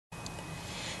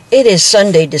It is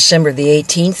Sunday, December the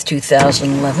 18th,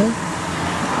 2011,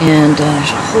 and there's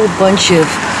a whole bunch of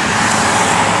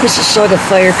Mississauga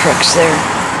fire trucks there.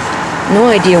 No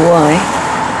idea why.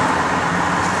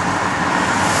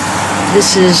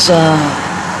 This is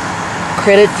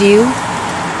Credit View.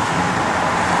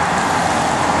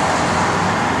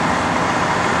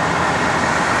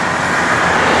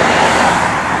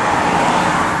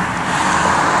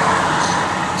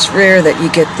 It's rare that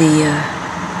you get the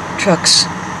trucks.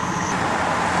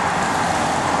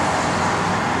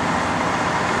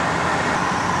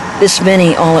 This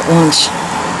many all at once.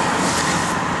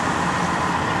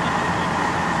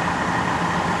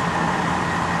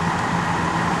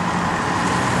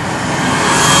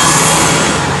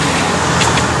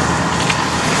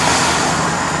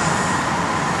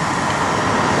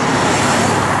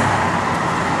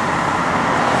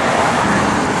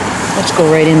 Let's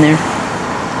go right in there.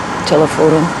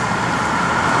 Telephoto.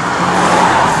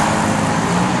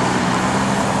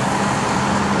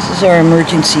 This is our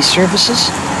emergency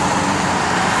services.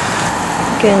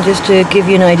 Again, just to give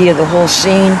you an idea of the whole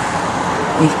scene,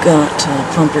 we've got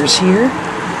pumpers here.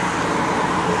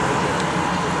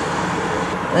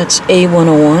 That's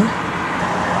A101.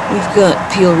 We've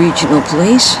got Peel Regional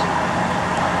Police,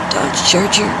 Dodge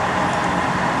Charger.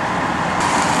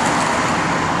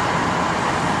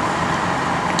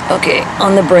 Okay,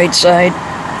 on the bright side,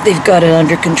 they've got it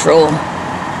under control.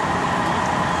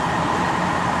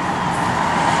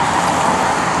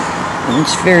 And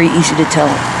it's very easy to tell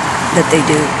that they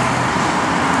do.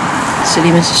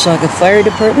 City Mississauga Fire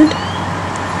Department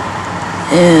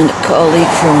and a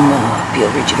colleague from Peel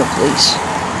Regional Police.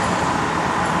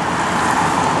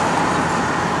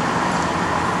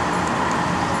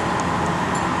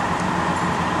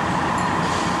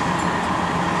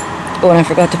 Oh, and I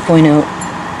forgot to point out,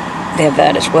 they have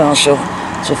that as well, so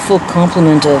it's a full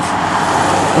complement of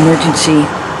emergency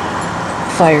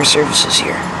fire services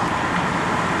here.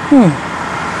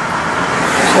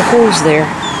 There's a hose there.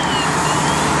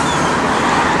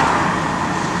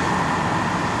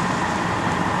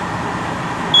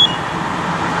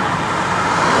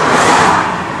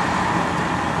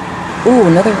 Ooh,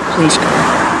 another police car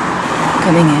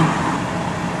coming in.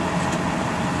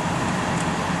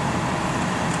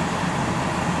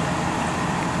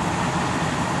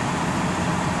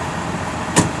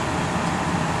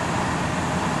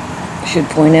 Should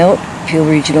point out, Peel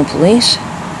Regional Police,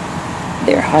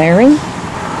 they're hiring.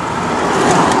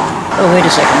 Oh, wait a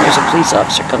second, there's a police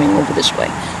officer coming over this way.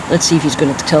 Let's see if he's going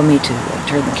to tell me to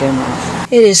turn the camera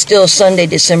off. It is still Sunday,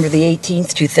 December the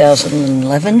 18th,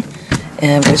 2011,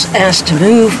 and I was asked to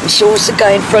move, so was the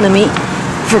guy in front of me,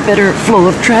 for better flow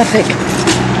of traffic.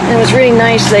 And it was really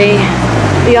nice,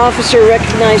 the officer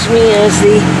recognized me as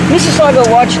the Mississauga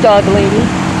watchdog lady.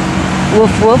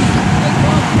 Woof woof.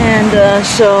 And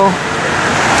so,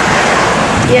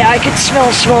 yeah, I could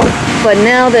smell smoke, but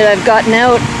now that I've gotten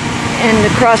out and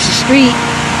across the street,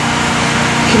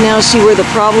 you can now see where the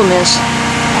problem is.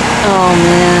 Oh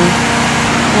man.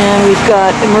 And we've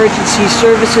got emergency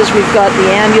services, we've got the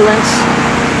ambulance.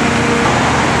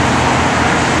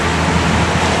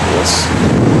 Yes.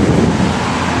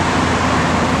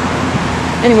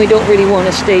 Anyway, don't really want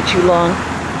to stay too long.